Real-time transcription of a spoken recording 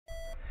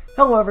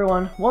Hello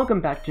everyone,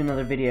 welcome back to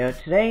another video.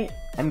 Today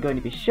I'm going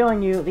to be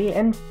showing you the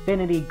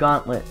Infinity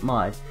Gauntlet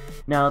mod.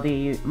 Now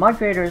the mod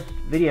creator's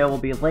video will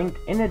be linked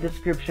in the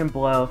description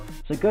below,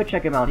 so go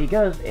check him out. He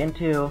goes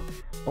into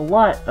a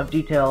lot of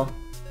detail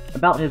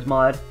about his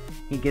mod.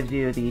 He gives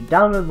you the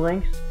download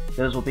links,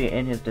 those will be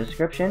in his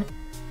description.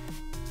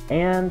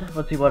 And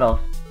let's see what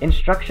else.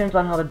 Instructions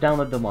on how to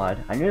download the mod.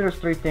 I knew there's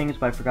 3 things,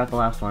 but I forgot the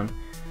last one.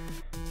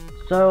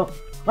 So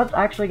let's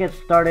actually get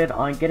started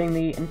on getting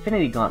the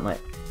Infinity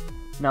Gauntlet.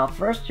 Now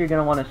first you're going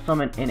to want to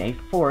summon in a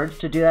forge.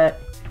 To do that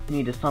you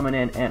need to summon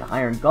in an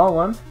iron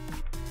golem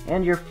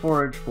and your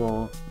forge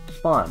will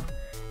spawn.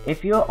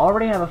 If you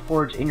already have a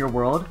forge in your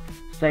world,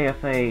 say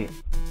if a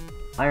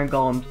iron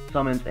golem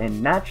summons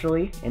in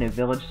naturally in a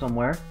village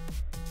somewhere,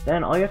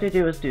 then all you have to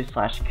do is do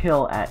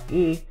 /kill at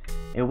E.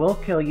 It will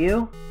kill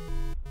you,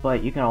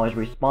 but you can always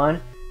respawn.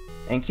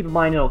 And keep in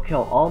mind it'll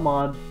kill all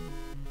mobs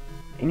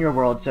in your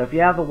world, so if you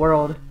have a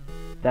world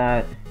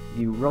that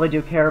you really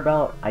do care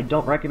about, I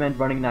don't recommend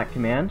running that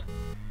command.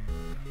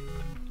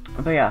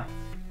 But yeah,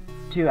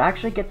 to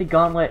actually get the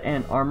gauntlet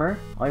and armor,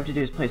 all you have to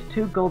do is place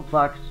 2 gold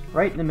blocks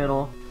right in the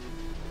middle,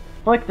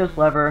 flick this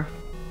lever,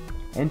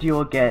 and you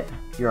will get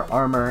your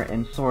armor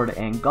and sword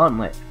and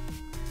gauntlet.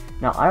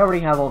 Now I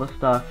already have all this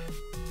stuff,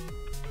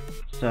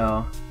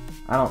 so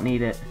I don't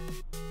need it.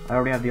 I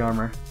already have the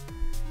armor.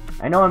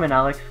 I know I'm an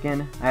Alex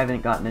skin, I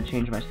haven't gotten to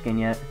change my skin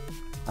yet.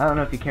 I don't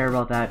know if you care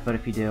about that, but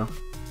if you do,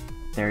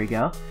 there you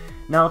go.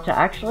 Now to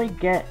actually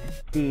get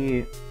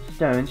the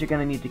stones, you're going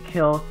to need to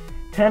kill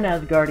 10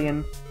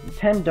 Asgardians,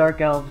 10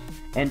 Dark Elves,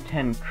 and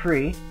 10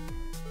 Kree.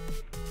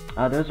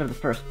 Those are the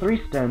first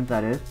 3 stones,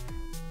 that is.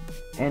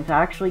 And to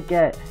actually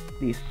get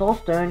the Soul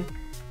Stone,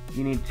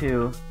 you need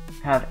to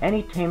have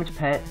any tamed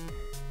pet.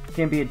 It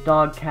can be a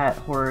dog, cat,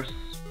 horse,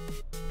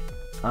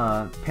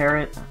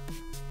 parrot.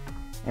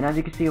 And as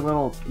you can see, a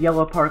little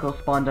yellow particle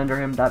spawned under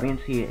him. That means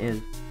he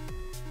is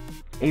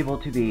able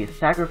to be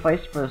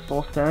sacrificed for the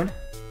Soul Stone.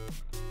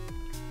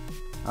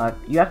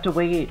 You have to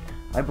wait,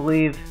 I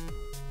believe,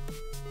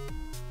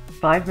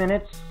 5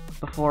 minutes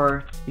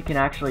before you can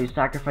actually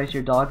sacrifice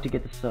your dog to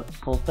get the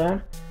Soul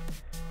Stone.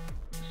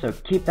 So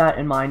keep that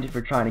in mind if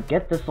you're trying to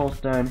get the Soul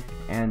Stone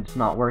and it's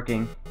not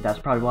working. That's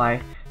probably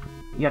why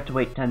you have to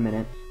wait 10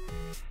 minutes.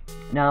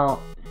 Now,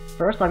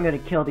 first I'm going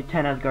to kill the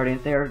 10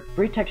 Asgardians. They are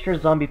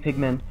retextured zombie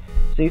pigmen,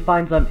 so you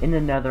find them in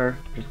the nether,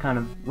 just kind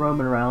of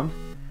roaming around.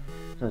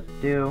 So let's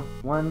do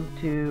 1,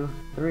 2,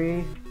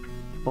 3,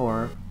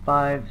 4,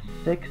 5,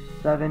 6,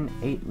 7,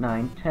 8,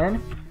 9,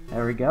 10.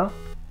 There we go.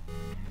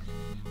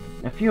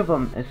 A few of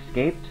them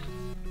escaped,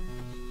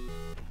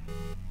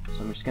 so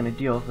I'm just going to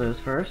deal with those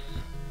first.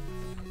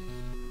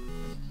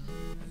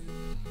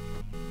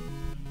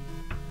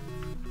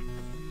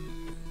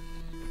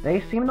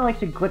 They seem to like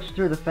to glitch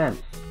through the fence.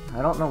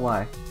 I don't know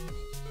why.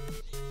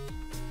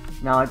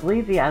 Now I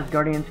believe the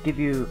Asgardians give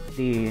you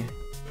the,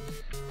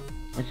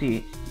 let's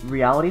see,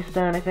 Reality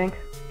Stone, I think.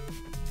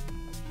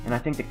 And I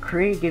think the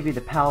Kree give you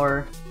the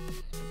power,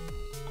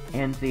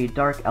 and the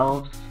Dark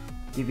Elves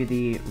give you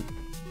the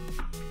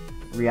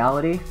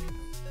reality.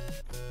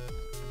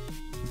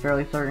 I'm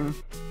fairly certain.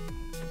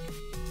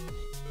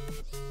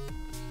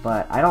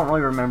 But I don't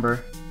really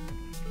remember.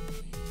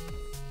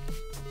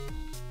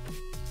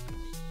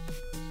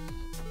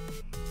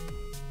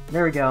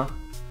 There we go.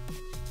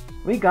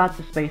 We got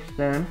the Space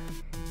Stone.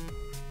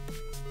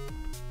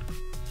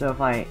 So if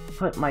I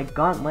put my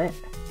gauntlet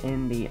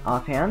in the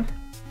offhand,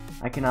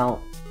 I can now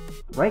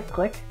right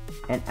click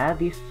and add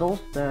the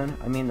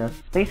the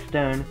Space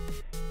Stone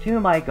to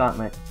my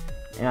gauntlet,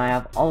 and I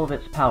have all of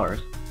its powers.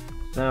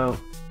 So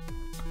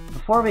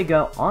before we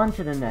go on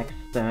to the next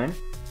stone,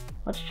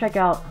 let's check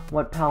out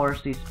what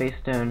powers the Space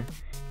Stone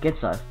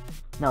gets us.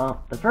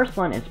 Now the first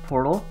one is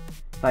Portal.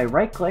 If I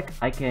right click,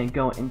 I can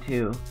go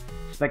into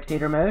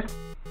spectator mode,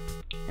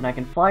 and I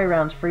can fly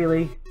around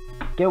freely,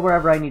 get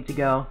wherever I need to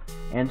go,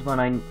 and when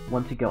I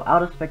want to go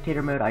out of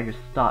spectator mode, I just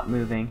stop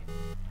moving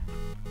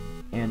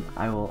and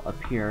I will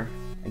appear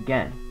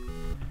again.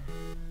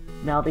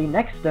 Now the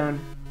next stone,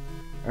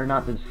 or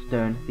not the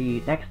stone,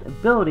 the next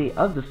ability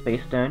of the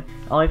Space Stone,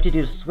 all I have to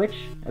do to switch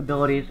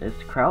abilities is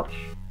to crouch.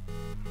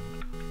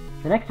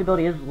 The next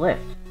ability is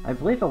Lift. I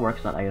believe it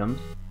works on items.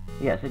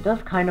 Yes, it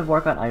does kind of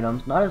work on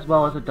items, not as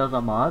well as it does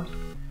on mobs,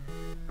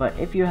 but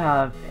if you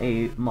have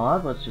a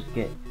mob, let's just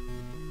get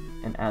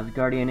an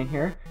Asgardian in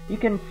here, you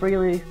can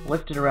freely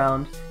lift it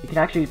around. You can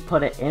actually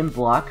put it in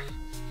blocks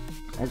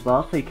as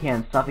well, so you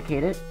can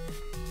suffocate it.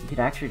 You can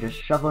actually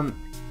just shove him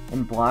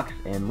in blocks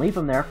and leave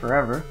him there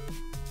forever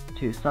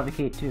to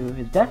suffocate to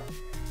his death.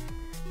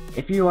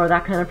 If you are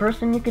that kind of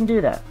person, you can do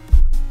that.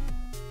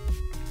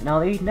 Now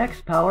the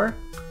next power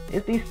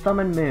is the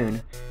Summon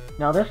Moon.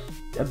 Now this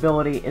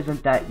ability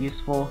isn't that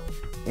useful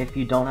if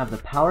you don't have the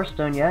Power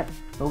Stone yet,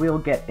 but we will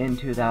get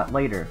into that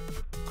later.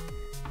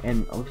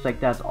 And it looks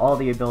like that's all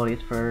the abilities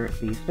for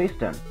the Space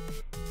Stone.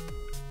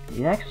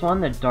 The next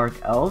one, the Dark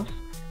Elves.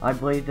 I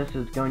believe this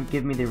is going to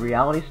give me the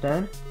Reality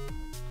Stone.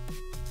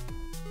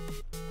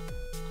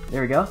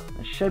 There we go.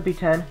 It should be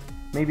 10.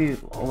 Maybe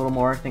a little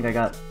more. I think I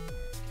got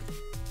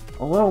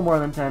a little more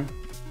than 10.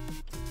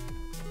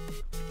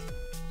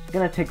 It's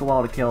gonna take a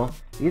while to kill.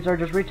 These are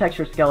just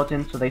retextured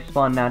skeletons, so they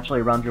spawn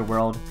naturally around your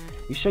world.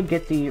 You should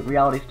get the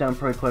reality stone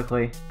pretty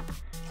quickly.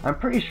 I'm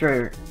pretty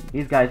sure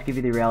these guys give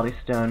you the reality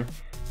stone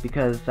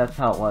because that's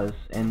how it was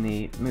in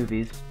the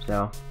movies,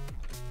 so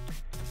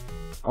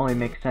only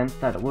makes sense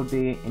that it would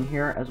be in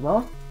here as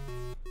well.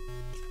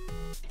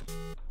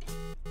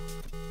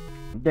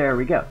 There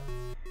we go.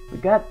 We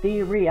got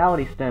the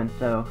reality stone,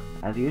 so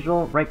as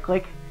usual, right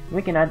click, and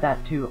we can add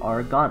that to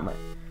our gauntlet.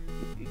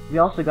 We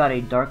also got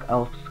a dark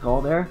elf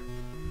skull there.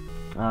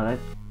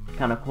 That's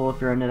kind of cool if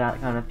you're into that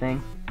kind of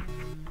thing.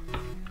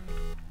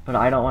 But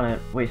I don't want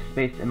to waste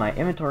space in my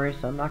inventory,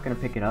 so I'm not going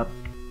to pick it up.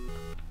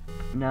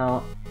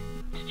 Now,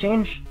 to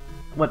change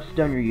what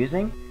stone you're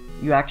using,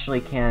 you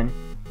actually can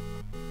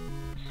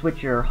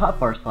switch your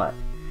hotbar slot.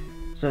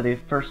 So the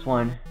first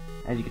one,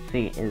 as you can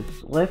see, is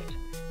lift,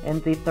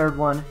 and the third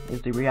one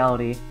is the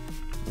reality,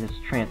 and it's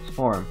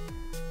transform.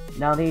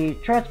 Now the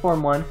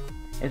transform one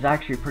is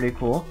actually pretty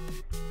cool.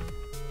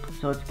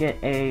 So let's get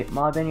a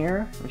mob in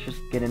here. Let's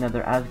just get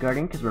another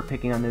Asgardian because we're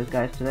picking on those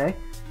guys today.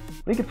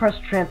 We can press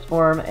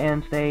transform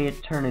and they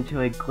turn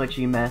into a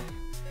glitchy mess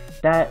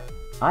that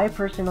I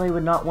personally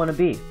would not want to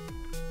be.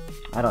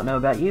 I don't know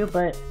about you,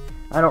 but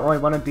I don't really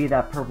want to be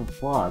that purple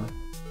blob.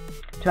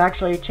 To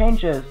actually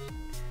change this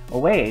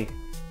away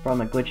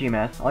from a glitchy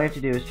mess, all you have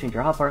to do is change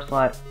your hotbar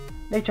slot.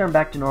 They turn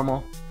back to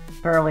normal.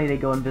 Apparently they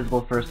go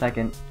invisible for a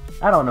second.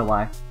 I don't know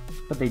why,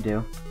 but they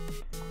do.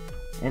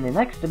 And the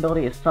next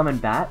ability is summon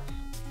bats.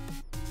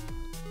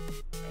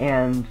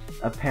 And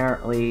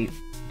apparently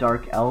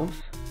dark elves.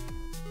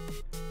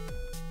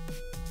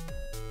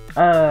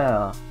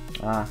 I'm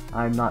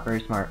not very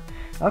smart.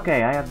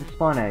 Okay, I have the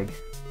spawn egg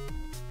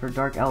for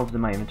dark elves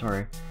in my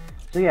inventory.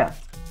 So yeah,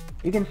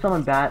 you can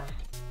summon bats.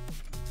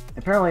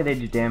 Apparently they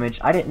do damage.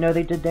 I didn't know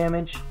they did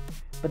damage,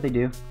 but they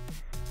do.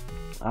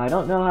 I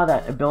don't know how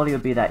that ability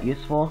would be that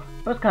useful,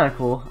 but it's kind of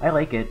cool. I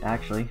like it,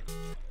 actually.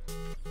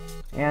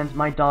 And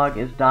my dog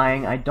is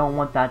dying. I don't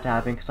want that to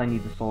happen because I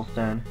need the soul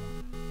stone.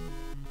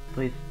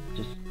 Please,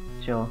 just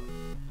chill.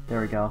 There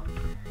we go.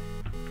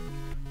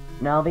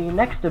 Now the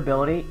next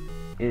ability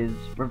is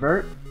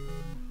revert.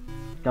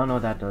 Don't know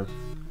what that does.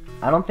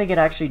 I don't think it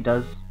actually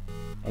does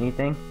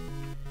anything.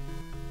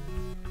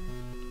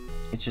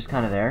 It's just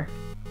kind of there.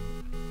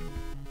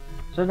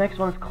 So the next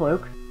one is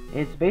cloak.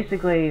 It's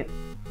basically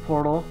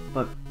portal,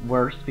 but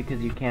worse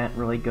because you can't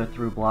really go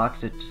through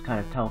blocks. It just kind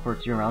of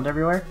teleports you around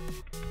everywhere.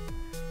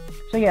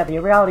 So yeah, the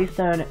reality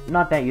stone,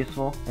 not that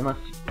useful unless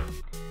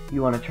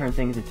you want to turn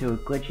things into a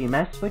glitchy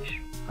mess, which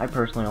I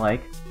personally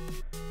like.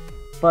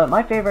 But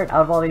my favorite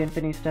out of all the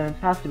infinity stones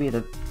has to be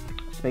the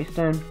space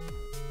stone,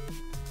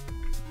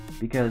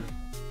 because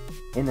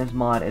in this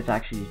mod it's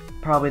actually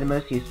probably the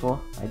most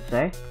useful, I'd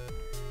say.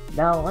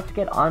 Now let's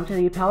get on to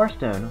the power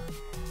stone.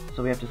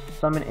 So we have to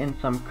summon in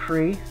some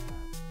Kree.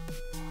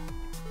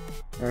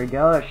 There we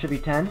go, that should be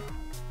 10.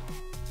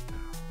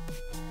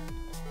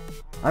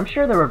 I'm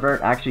sure the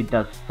revert actually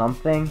does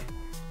something,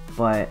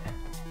 but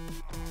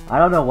I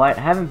don't know what.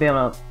 I haven't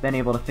been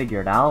able to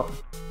figure it out.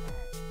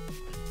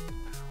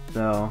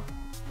 So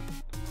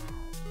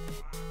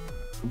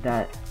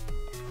that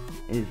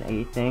is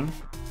a thing.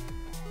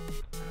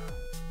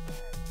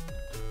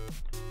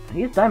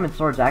 These diamond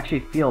swords actually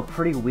feel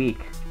pretty weak,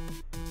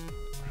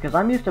 because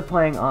I'm used to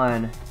playing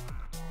on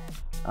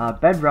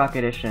Bedrock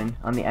Edition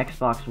on the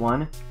Xbox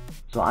One,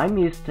 so I'm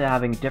used to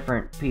having a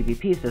different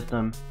PvP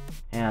system,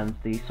 and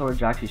the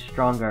swords are actually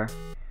stronger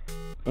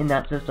in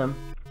that system.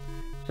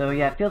 So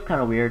yeah, it feels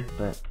kind of weird,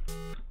 but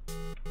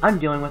I'm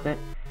dealing with it.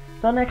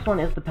 So the next one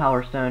is the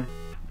power stone.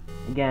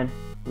 Again,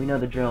 we know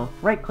the drill.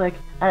 Right click,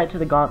 add it to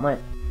the gauntlet,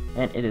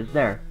 and it is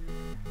there.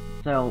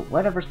 So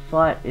whatever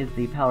slot is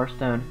the power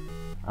stone,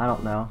 I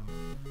don't know.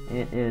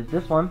 It is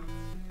this one.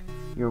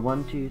 Your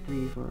 1, 2,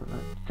 3, 4,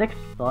 5,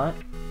 6th slot.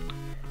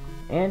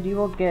 And you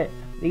will get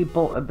the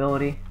bolt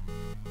ability.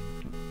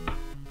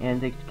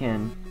 And it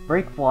can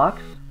break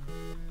blocks.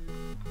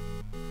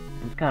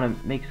 It kind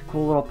of makes a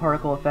cool little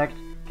particle effect.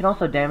 It can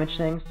also damage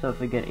things, so if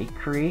we get a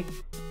Kree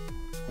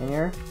in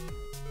here.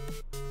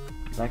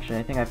 Actually,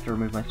 I think I have to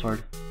remove my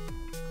sword.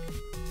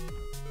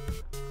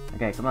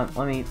 Okay, come on,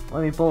 let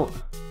me bolt.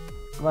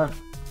 Come on.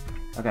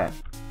 Okay.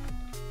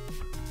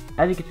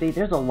 As you can see,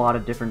 there's a lot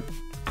of different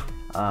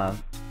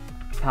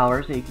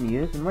powers that you can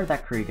use. And where'd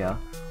that Kree go?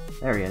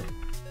 There he is.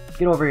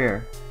 Get over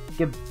here.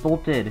 Get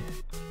bolted.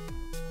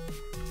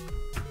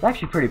 It's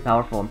actually pretty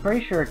powerful. I'm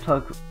pretty sure it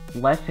took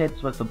less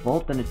hits with the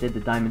bolt than it did the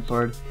diamond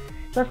sword. So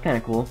that's kind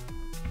of cool.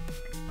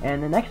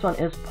 And the next one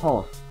is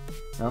pulse.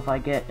 Now if I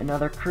get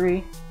another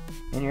Kree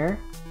in here,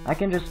 I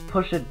can just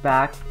push it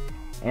back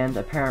and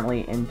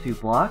apparently into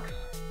blocks.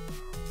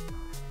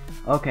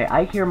 Okay,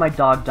 I hear my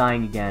dog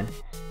dying again.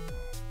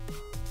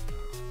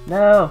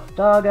 No,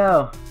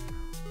 doggo!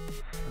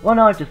 Well,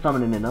 now I have to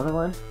summon in another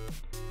one,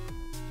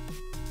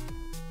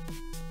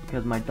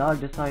 because my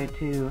dog decided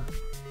to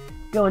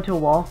go into a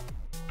wall.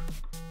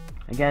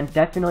 Again,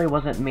 definitely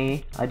wasn't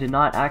me. I did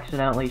not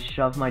accidentally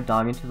shove my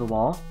dog into the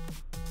wall.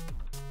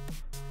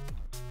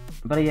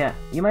 But yeah,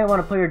 you might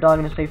want to put your dog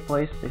in a safe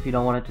place if you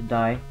don't want it to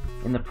die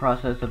in the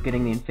process of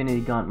getting the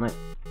Infinity Gauntlet.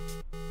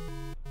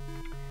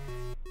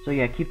 So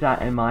yeah, keep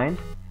that in mind.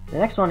 The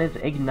next one is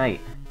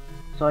Ignite.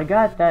 So I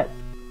got that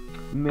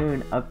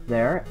moon up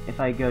there. If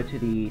I go to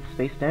the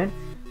Space Stone,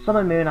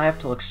 summon moon, I have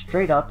to look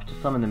straight up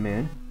to summon the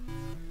moon.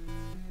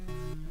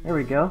 There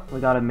we go, we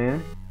got a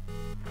moon.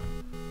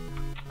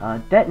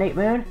 Detonate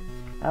moon.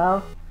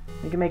 Oh,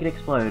 we can make it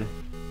explode.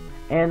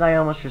 And I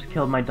almost just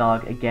killed my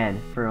dog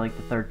again for like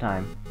the 3rd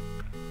time.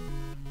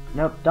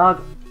 Nope,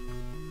 dog.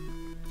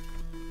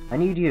 I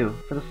need you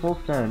for the Soul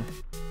Stone.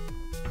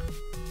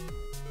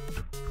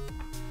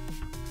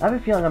 I have a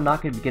feeling I'm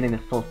not going to be getting the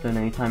Soul Stone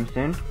anytime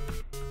soon,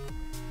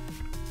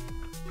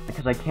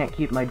 because I can't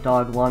keep my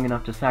dog long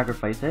enough to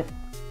sacrifice it.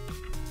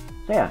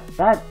 So yeah,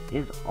 that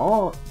is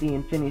all the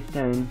Infinity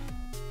Stones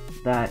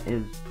that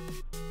is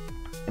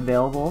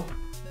available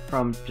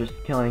from just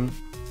killing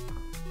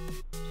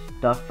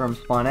stuff from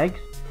spawn eggs.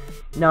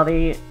 Now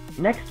the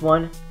next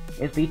one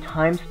is the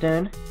Time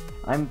Stone.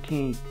 I'm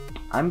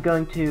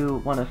going to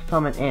want to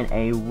summon in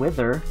a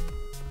Wither.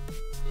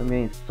 So I'm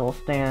getting Soul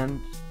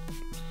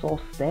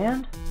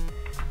Stand?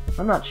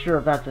 I'm not sure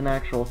if that's an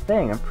actual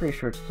thing. I'm pretty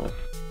sure it's Soul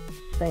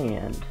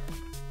Sand.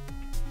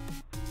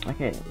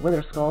 Okay,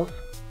 Wither Skulls.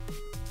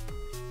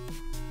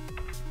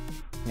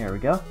 There we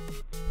go.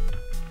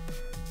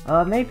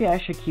 Maybe I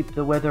should keep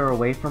the Wither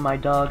away from my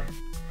dog.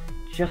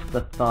 Just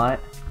a thought.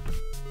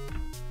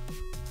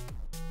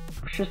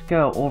 Let's just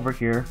go over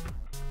here.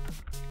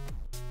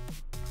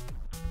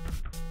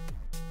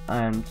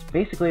 And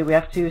basically we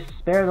have to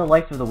spare the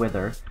life of the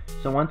Wither.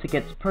 So once it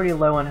gets pretty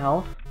low on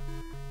health,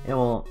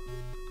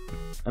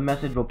 a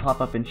message will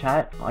pop up in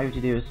chat. All you have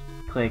to do is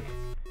click,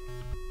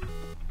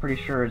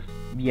 pretty sure it's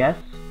yes,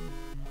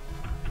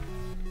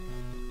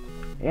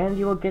 and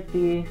you will get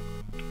the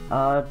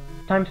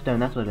Time Stone.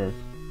 That's what it is.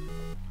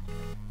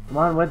 Come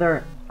on,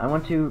 Wither, I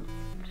want to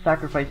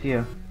sacrifice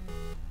you.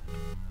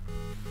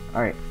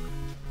 Alright.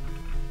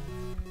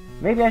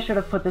 Maybe I should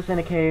have put this in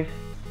a cave.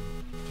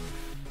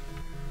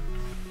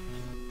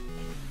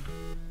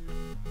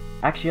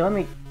 Actually, let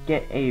me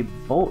get a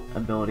bolt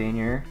ability in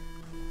here.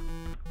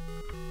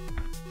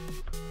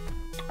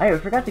 I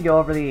forgot to go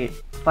over the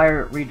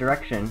fire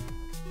redirection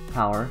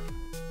power.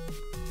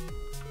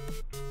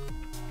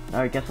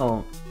 I guess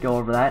I'll go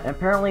over that.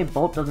 Apparently,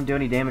 bolt doesn't do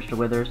any damage to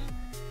withers.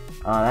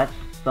 That's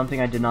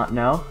something I did not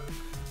know.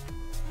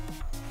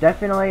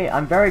 Definitely,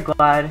 I'm very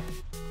glad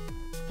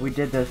we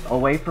did this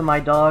away from my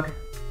dog,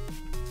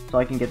 so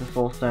I can get the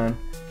Soul Stone.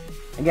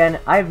 Again,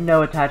 I have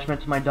no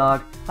attachment to my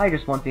dog. I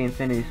just want the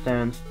Infinity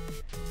Stones.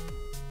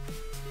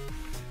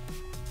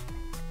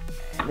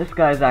 This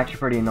guy is actually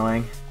pretty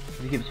annoying.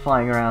 He keeps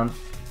flying around.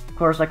 Of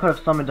course, I could have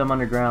summoned him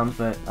underground,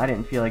 but I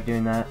didn't feel like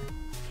doing that.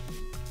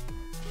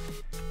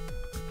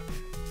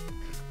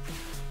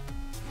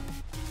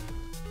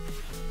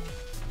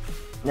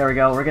 There we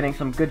go, we're getting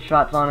some good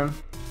shots on him.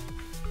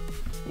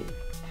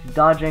 He's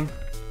dodging.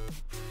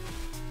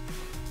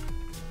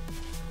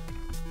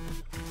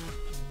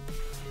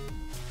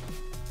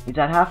 He's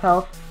at half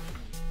health.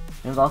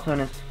 He's also in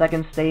his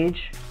 2nd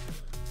stage.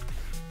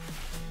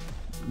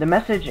 The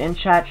message in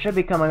chat should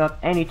be coming up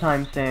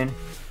anytime soon.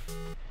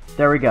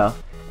 There we go.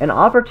 An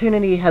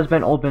opportunity has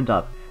been opened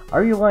up.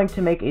 Are you willing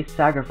to make a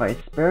sacrifice?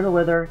 Spare the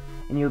Wither,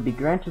 and you will be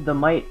granted the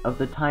might of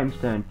the Time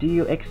Stone. Do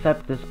you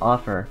accept this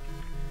offer?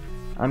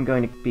 I'm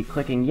going to be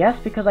clicking yes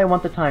because I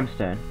want the Time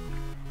Stone.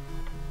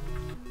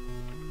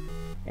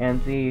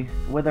 And the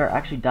Wither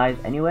actually dies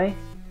anyway.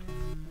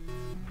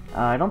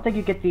 I don't think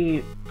you get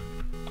the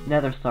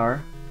Nether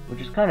Star, which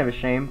is kind of a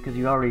shame because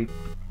you already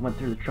went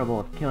through the trouble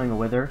of killing a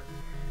Wither.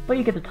 But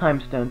you get the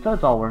Time Stone, so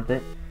it's all worth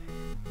it.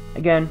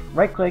 Again,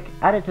 right click,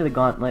 add it to the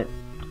Gauntlet,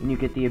 and you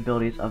get the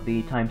abilities of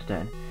the Time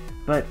Stone.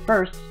 But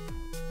first,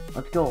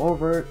 let's go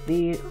over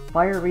the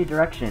fire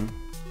redirection.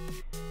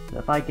 So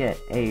if I get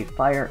a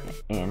fire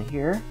in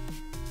here,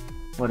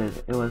 what is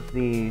it? It was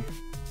the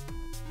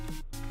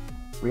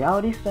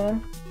Reality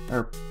Stone?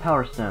 Or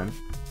Power Stone.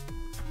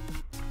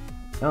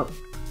 Oh,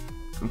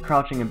 I'm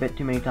crouching a bit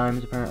too many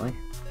times apparently.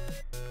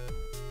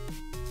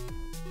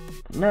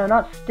 No,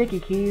 not sticky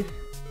keys.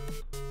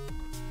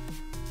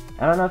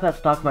 I don't know if that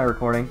stopped my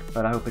recording,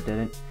 but I hope it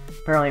didn't.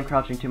 Apparently I'm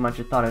crouching too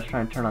much. I thought I was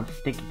trying to turn on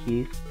sticky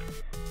keys.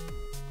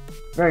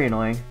 Very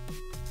annoying.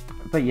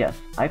 But yes,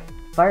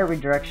 fire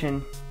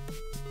redirection,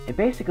 it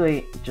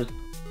basically just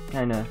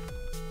kinda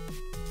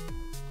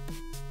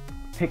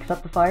picks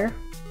up the fire,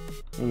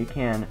 and you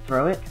can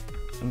throw it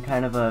in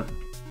kind of a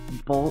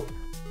bolt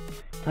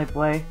type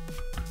way.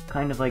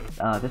 Kind of like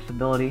this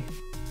ability.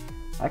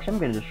 Actually, I'm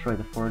gonna destroy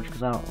the forge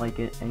because I don't like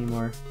it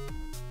anymore.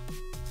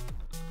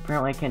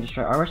 Apparently I can't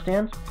destroy armor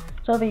stands.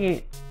 So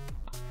the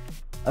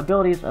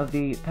abilities of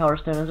the Power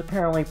Stone is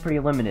apparently pretty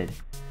limited.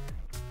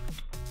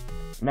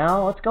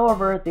 Now let's go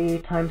over the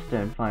Time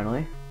Stone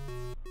finally.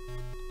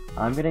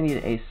 I'm gonna need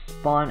a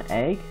spawn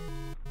egg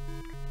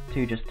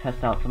to just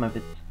test out some of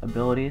its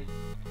abilities.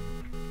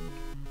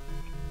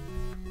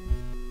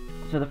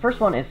 So the first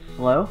one is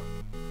slow.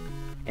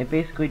 It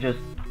basically just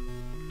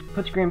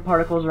puts green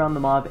particles around the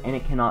mob and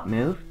it cannot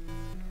move.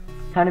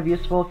 Kind of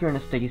useful if you're in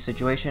a sticky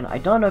situation. I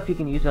don't know if you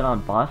can use it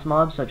on boss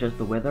mobs such as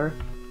the Wither,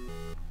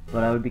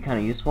 but it would be kind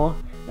of useful.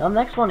 Now the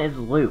next one is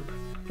Loop.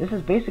 This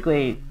is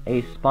basically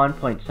a spawn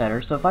point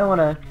setter, so if I want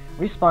to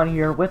respawn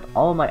here with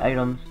all my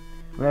items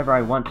whenever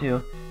I want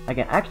to, I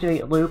can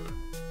activate Loop,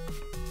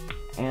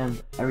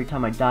 and every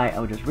time I die I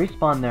would just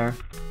respawn there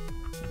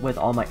with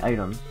all my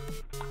items.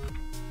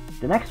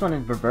 The next one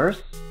is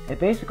Reverse. It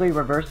basically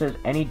reverses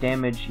any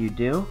damage you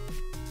do.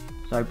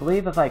 So I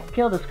believe if I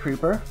kill this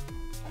creeper,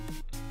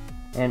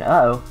 and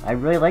uh-oh, I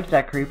really liked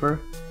that creeper.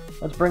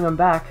 Let's bring him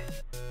back.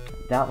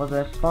 That was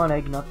a spawn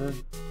egg, not the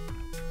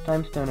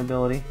time stone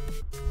ability.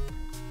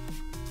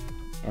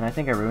 And I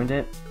think I ruined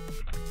it.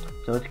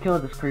 So let's kill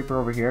this creeper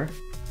over here.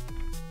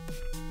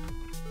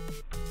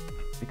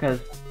 Because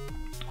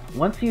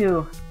once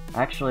you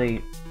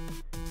actually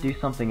do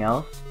something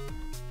else,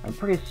 I'm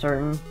pretty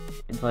certain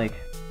it's like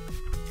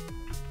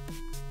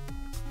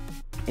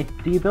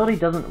the ability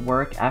doesn't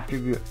work after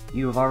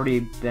you've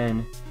already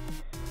been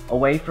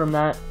away from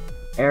that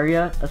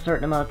area a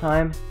certain amount of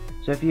time.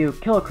 So if you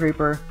kill a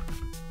creeper,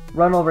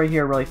 run over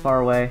here really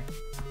far away,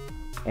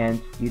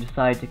 and you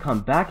decide to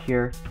come back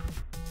here,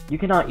 you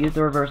cannot use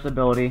the reverse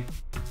ability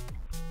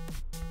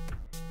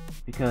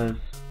because,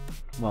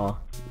 well,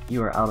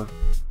 you are out of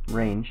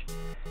range.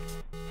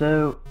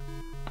 So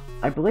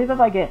I believe if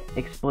I get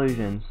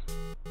explosions,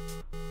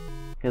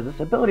 because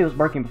this ability was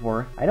working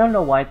before, I don't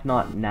know why it's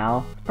not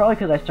now. It's probably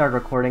because I started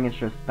recording. It's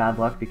just bad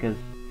luck because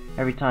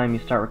every time you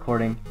start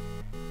recording,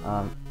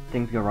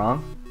 things go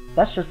wrong.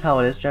 That's just how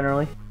it is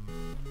generally.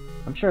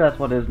 I'm sure that's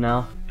what it is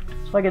now.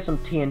 So if I get some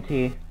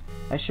TNT,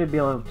 I should be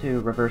able to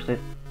reverse it.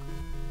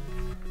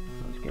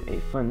 Let's get a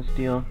flint and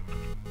steel.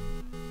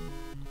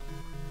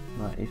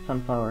 A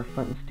sunflower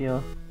flint and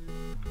steel.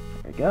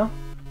 There we go.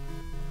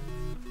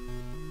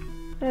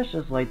 Let's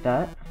just light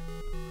that.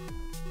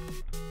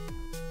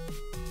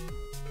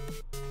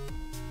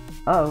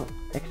 Uh oh,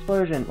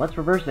 explosion. Let's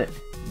reverse it.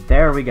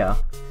 There we go.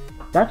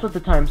 That's what the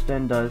time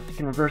stone does. You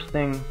can reverse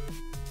things,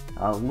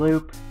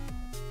 loop,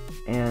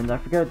 and I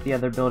forget what the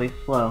other ability,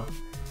 slow.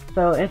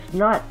 So it's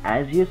not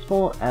as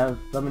useful as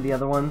some of the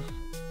other ones,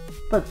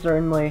 but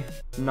certainly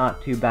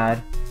not too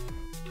bad.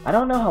 I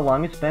don't know how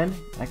long it's been.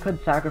 I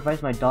could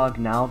sacrifice my dog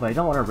now, but I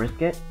don't want to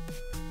risk it.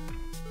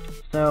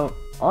 So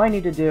all I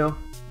need to do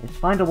is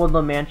find a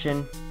woodland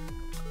mansion,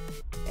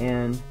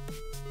 and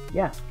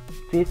yeah,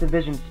 see if the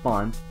vision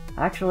spawns.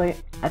 Actually,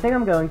 I think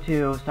I'm going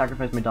to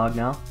sacrifice my dog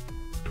now,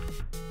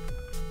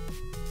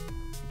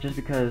 just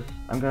because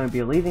I'm going to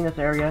be leaving this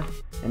area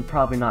and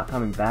probably not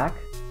coming back.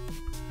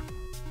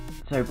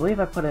 So I believe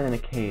I put it in a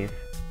cave.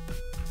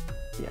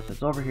 Yes,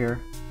 it's over here.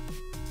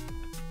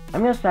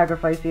 I'm going to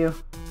sacrifice you.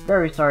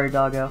 Very sorry,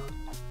 doggo,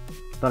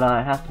 but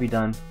it has to be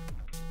done.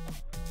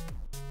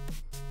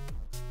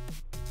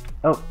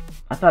 Oh,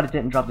 I thought it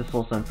didn't drop the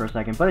soul stone for a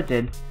second, but it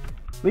did.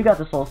 We got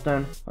the soul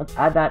stone. Let's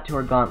add that to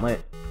our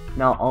gauntlet.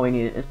 Now all we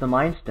need is the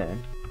mind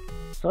stone.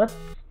 So let's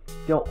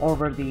go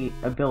over the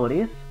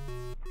abilities.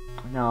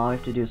 Now all I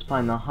have to do is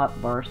find the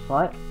hotbar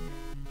slot.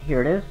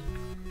 Here it is.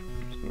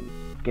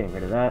 Just getting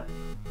rid of that.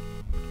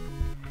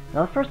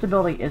 Now the first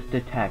ability is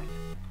Detect.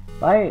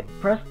 If I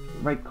press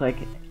right click,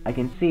 I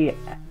can see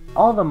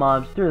all the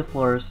mobs through the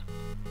floors.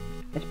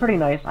 It's pretty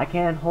nice. I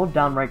can hold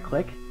down right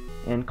click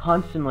and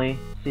constantly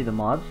see the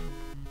mobs,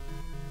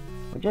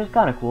 which is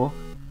kind of cool.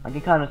 I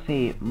can kind of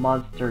see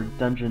monster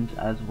dungeons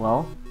as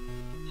well.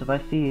 So if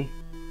I see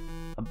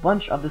a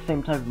bunch of the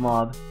same type of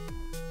mob,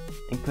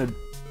 it could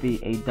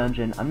be a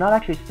dungeon. I'm not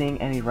actually seeing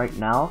any right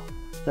now,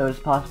 so it's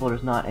possible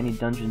there's not any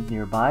dungeons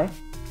nearby.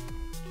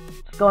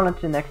 Let's go on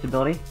to the next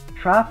ability,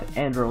 Trap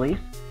and Release.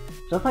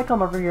 So if I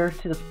come over here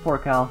to this poor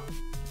cow,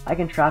 I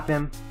can trap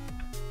him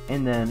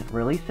and then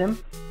release him.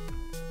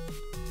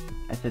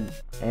 I said,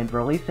 and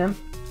release him.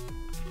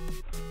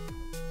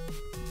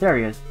 There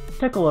he is.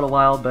 Took a little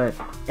while, but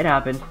it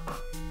happened.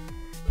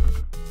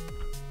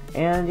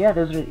 And yeah,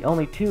 those are the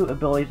only two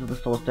abilities of the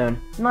soul stone.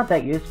 Not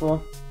that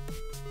useful.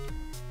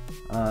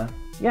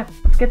 Yeah,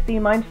 let's get the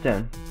mind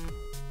stone.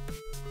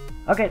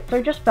 Okay, so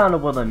I just found a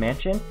woodland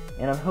mansion,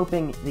 and I'm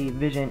hoping the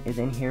vision is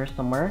in here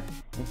somewhere.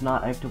 If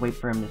not, I have to wait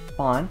for him to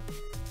spawn.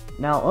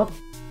 Now, oh,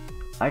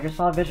 I just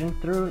saw vision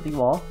through the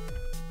wall.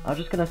 I was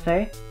just gonna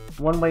say,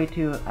 one way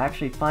to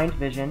actually find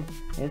vision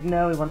is,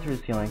 no, he went through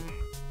the ceiling.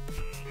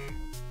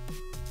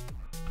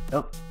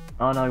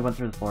 Oh no, he went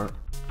through the floor.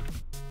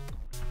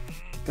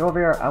 Go over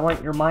here, I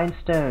want your mind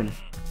stone.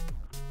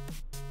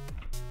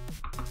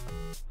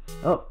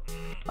 Oh,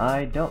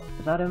 I don't,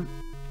 is that him?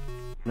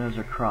 Those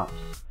are crops.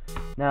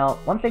 Now,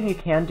 one thing you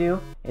can do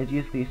is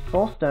use the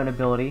soul stone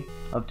ability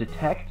of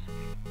Detect,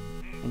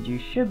 and you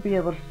should be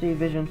able to see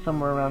vision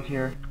somewhere around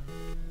here.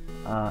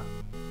 That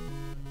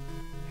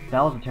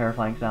was a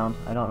terrifying sound.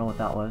 I don't know what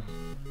that was.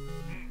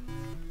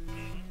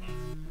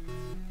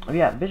 Oh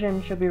yeah,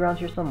 vision should be around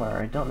here somewhere.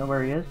 I don't know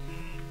where he is.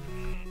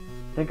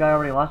 I think I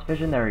already lost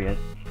vision. There he is.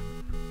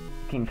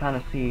 You can kind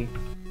of see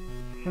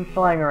him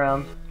flying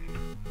around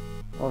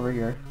over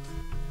here.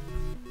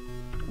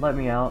 Let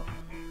me out.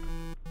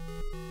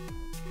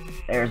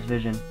 There's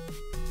vision.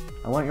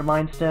 I want your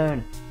mind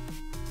stone.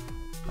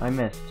 I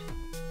missed.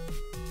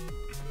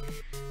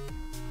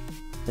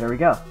 There we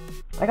go.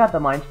 I got the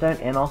mind stone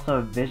and also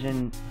a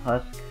vision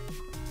husk.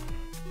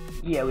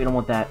 Yeah, we don't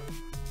want that.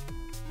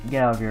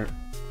 Get out of here.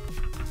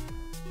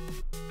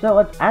 So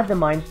let's add the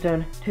mind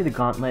stone to the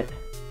gauntlet,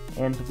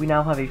 and we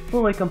now have a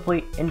fully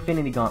complete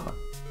infinity gauntlet.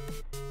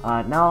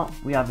 Now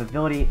we have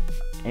ability,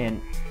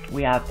 and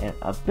we have an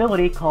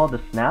ability called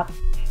the snap,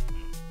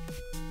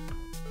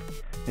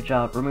 which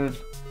removes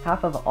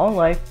half of all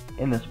life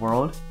in this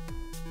world,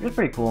 which is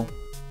pretty cool.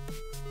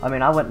 I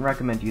mean, I wouldn't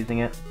recommend using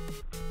it,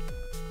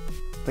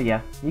 but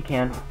yeah, you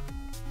can.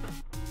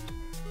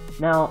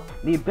 Now,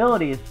 the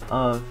abilities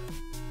of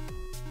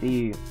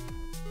the,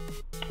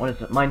 what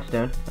is it, mind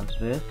stone, that's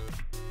what it is,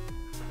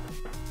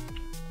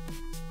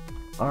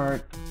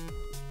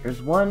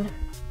 there's one,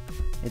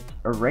 it's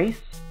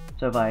erase.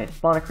 So if I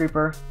spawn a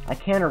creeper, I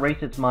can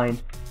erase its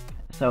mind.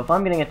 So if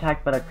I'm getting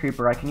attacked by that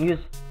creeper, I can use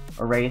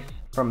erase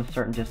from a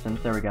certain distance.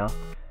 There we go.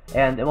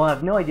 And it will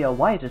have no idea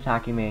why it's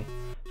attacking me.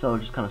 So it'll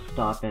just kind of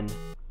stop and,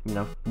 you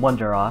know,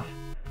 wander off.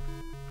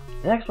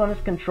 The next one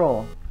is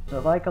control. So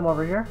if I come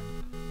over here,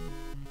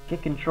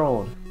 get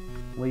controlled.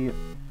 Will you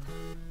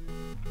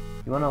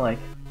wanna like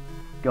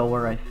go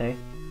where I say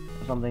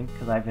or something?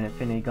 Because I have an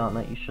infinity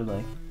gauntlet, you should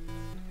like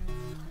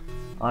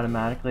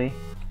automatically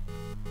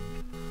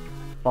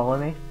follow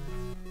me.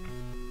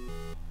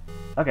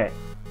 Okay,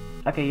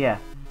 yeah.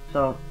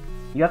 So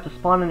you have to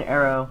spawn an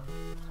arrow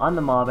on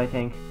the mob, I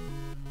think,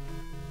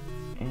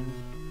 and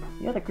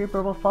yeah, the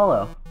creeper will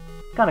follow.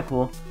 Kind of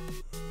cool.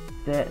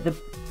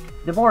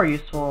 The more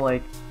useful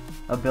like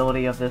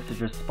ability of this is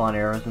just spawn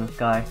arrows in the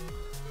sky.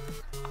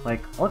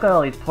 Like, look at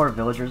all these poor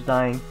villagers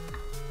dying.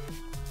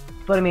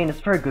 But I mean, it's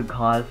for a good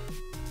cause.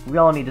 We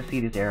all need to see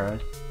these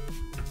arrows.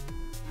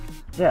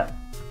 Yeah.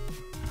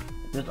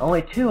 There's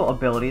only 2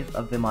 abilities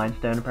of the Mind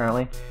Stone,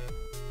 apparently.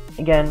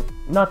 Again,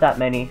 not that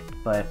many,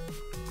 but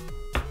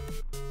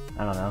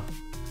I don't know.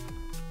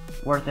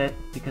 Worth it,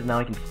 because now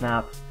I can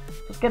snap. So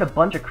let's get a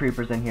bunch of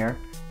creepers in here,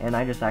 and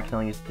I just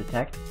accidentally used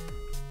detect.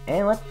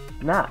 And let's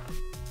snap.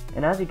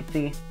 And as you can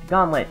see, the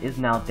gauntlet is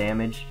now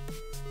damaged,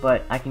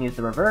 but I can use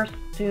the reverse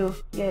to,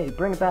 yay,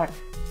 bring it back.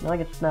 Now I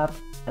can snap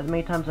as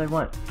many times as I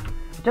want.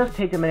 It does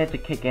take a minute to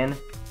kick in,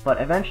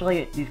 but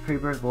eventually these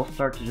creepers will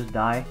start to just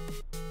die.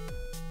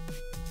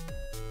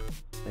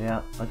 So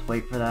yeah, let's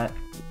wait for that.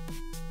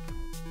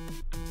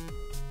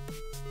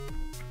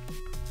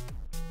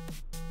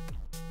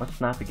 Let's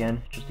snap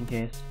again, just in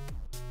case.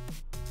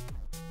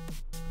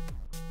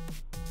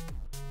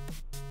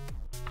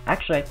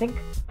 Actually, I think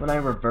when I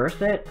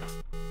reverse it,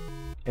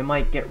 it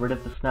might get rid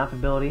of the snap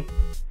ability.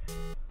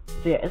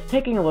 So yeah, it's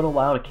taking a little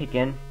while to kick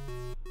in,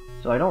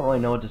 so I don't really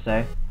know what to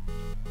say.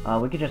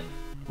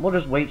 We'll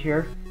just wait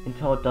here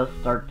until it does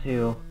start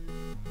to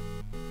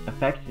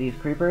affect these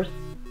creepers.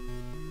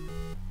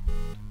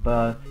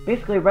 But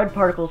basically, red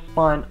particles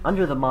spawn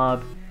under the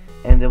mob,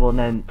 and they will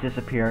then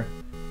disappear.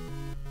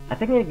 I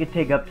think it could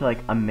take up to like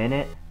a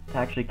minute to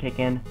actually kick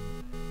in.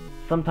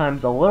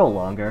 Sometimes a little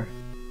longer.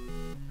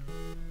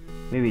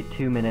 Maybe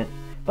 2 minutes,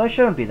 but it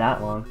shouldn't be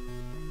that long.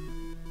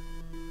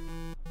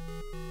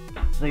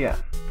 So yeah,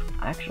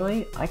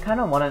 actually, I kind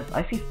of want to,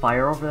 I see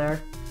fire over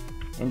there,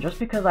 and just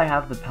because I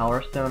have the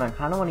power stone, I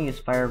kind of want to use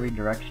fire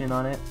redirection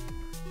on it,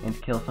 and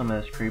kill some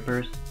of those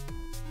creepers.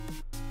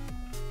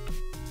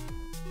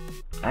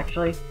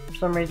 Actually, for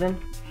some reason,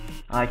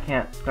 I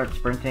can't start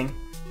sprinting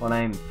when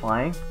I'm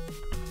flying.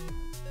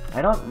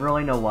 I don't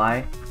really know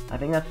why. I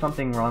think that's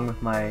something wrong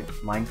with my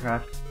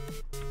Minecraft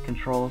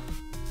controls.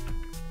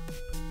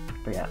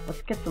 But yeah,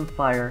 let's get some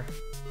fire.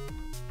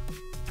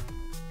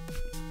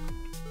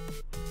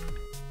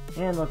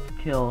 And let's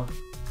kill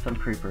some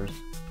creepers.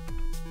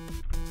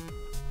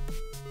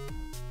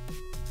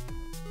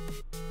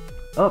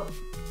 Oh!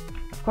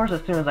 Of course,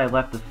 as soon as I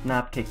left, the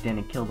snap kicked in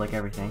and killed like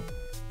everything.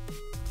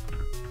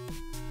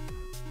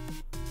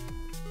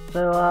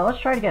 So let's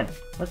try it again.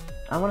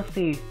 I want to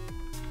see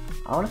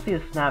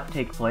the snap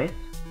take place.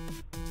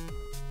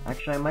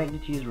 Actually, I might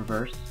need to use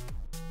reverse.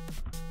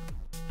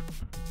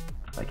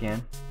 If I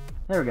can.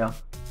 There we go.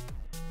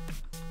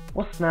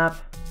 We'll snap.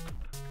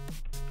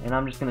 And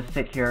I'm just gonna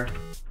sit here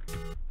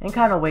and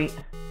kind of wait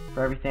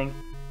for everything.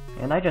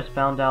 And I just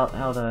found out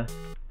how to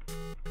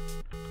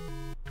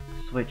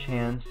switch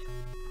hands.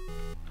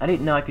 I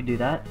didn't know I could do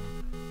that.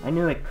 I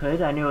knew it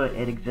could, I knew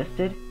it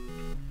existed,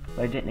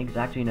 but I didn't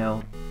exactly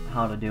know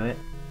how to do it.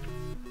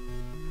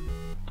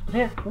 So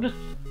yeah, we'll just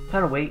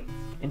kind of wait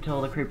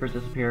until the creepers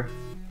disappear,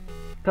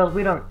 because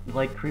we don't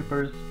like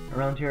creepers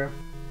around here.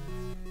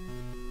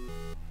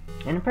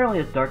 And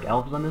apparently there's dark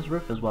elves on this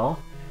roof as well,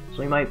 so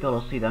we might be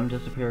able to see them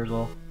disappear as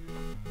well.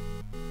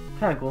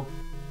 Kinda cool.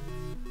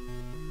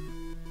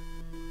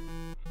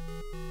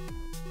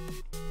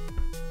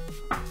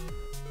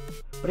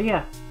 But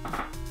yeah,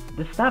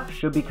 the snap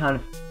should be kind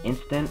of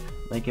instant,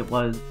 like it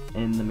was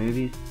in the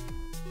movies.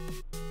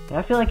 And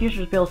I feel like you should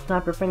just be able to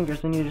snap your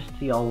fingers and you just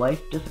see all life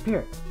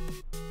disappear.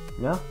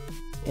 You know?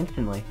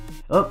 Instantly.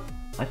 Oh!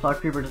 I saw a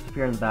creeper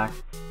disappear in the back.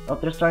 Oh,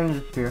 they're starting to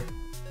disappear.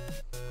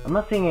 I'm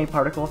not seeing any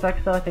particle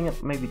effects though. I think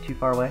it may be too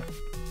far away.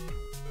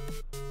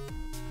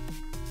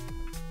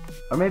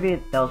 Or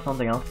maybe that was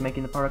something else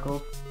making the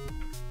particles.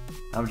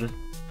 I was just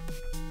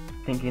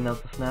thinking that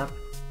was the snap.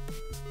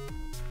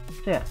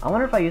 So yeah, I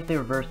wonder if I use the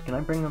reverse, can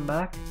I bring them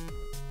back?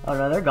 Oh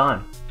no, they're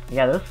gone.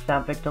 Yeah, those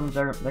snap victims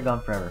they're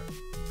gone forever.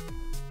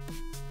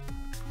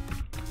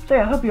 So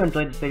yeah, I hope you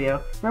enjoyed this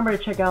video. Remember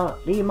to check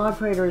out the mod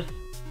creator's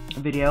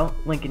video,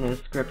 link in the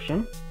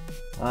description.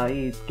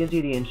 He gives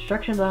you the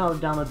instructions on how to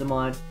download the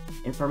mod,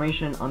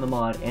 information on the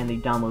mod, and the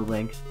download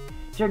links.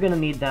 So you're gonna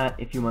need that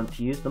if you want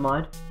to use the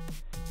mod.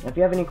 If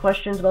you have any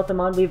questions about the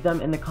mod, leave them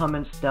in the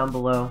comments down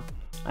below.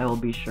 I will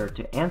be sure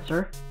to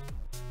answer.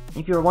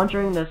 If you're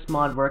wondering, this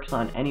mod works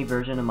on any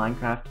version of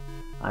Minecraft.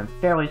 I'm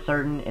fairly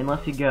certain,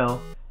 unless you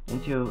go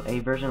into a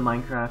version of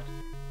Minecraft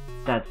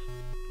that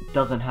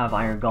doesn't have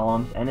iron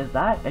golems. And is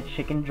that a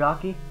chicken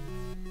jockey?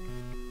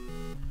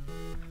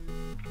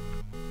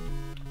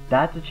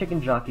 That's a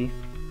chicken jockey.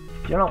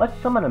 You know, let's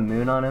summon a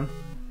moon on him,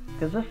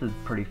 because this is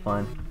pretty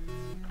fun.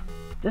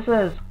 This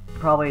is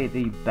probably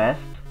the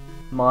best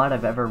mod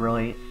I've ever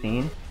really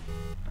seen,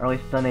 or at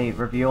least done a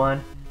review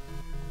on.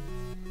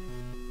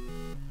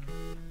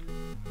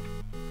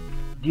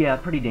 Yeah,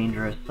 pretty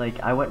dangerous. Like,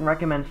 I wouldn't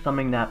recommend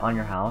summoning that on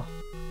your house.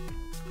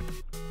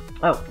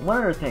 Oh, one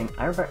other thing.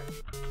 I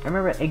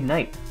remember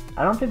Ignite.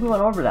 I don't think we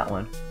went over that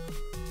one.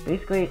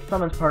 Basically, it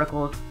summons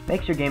particles,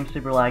 makes your game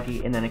super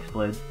laggy, and then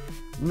explodes.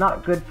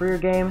 Not good for your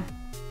game.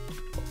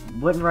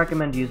 Wouldn't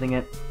recommend using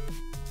it.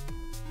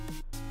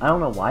 I don't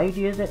know why you'd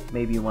use it.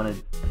 Maybe you want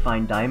to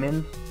find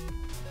diamonds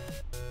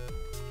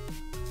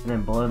and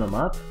then blow them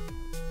up.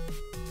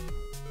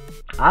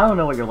 I don't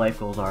know what your life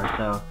goals are,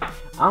 so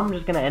I'm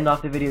just gonna end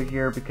off the video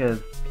here because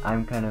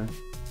I'm kind of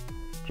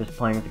just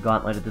playing with the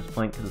Gauntlet at this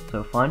point because it's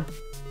so fun.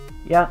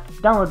 Yeah,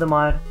 download the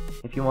mod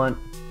if you want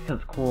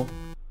because it's cool.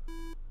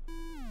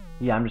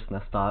 Yeah, I'm just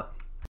gonna stop.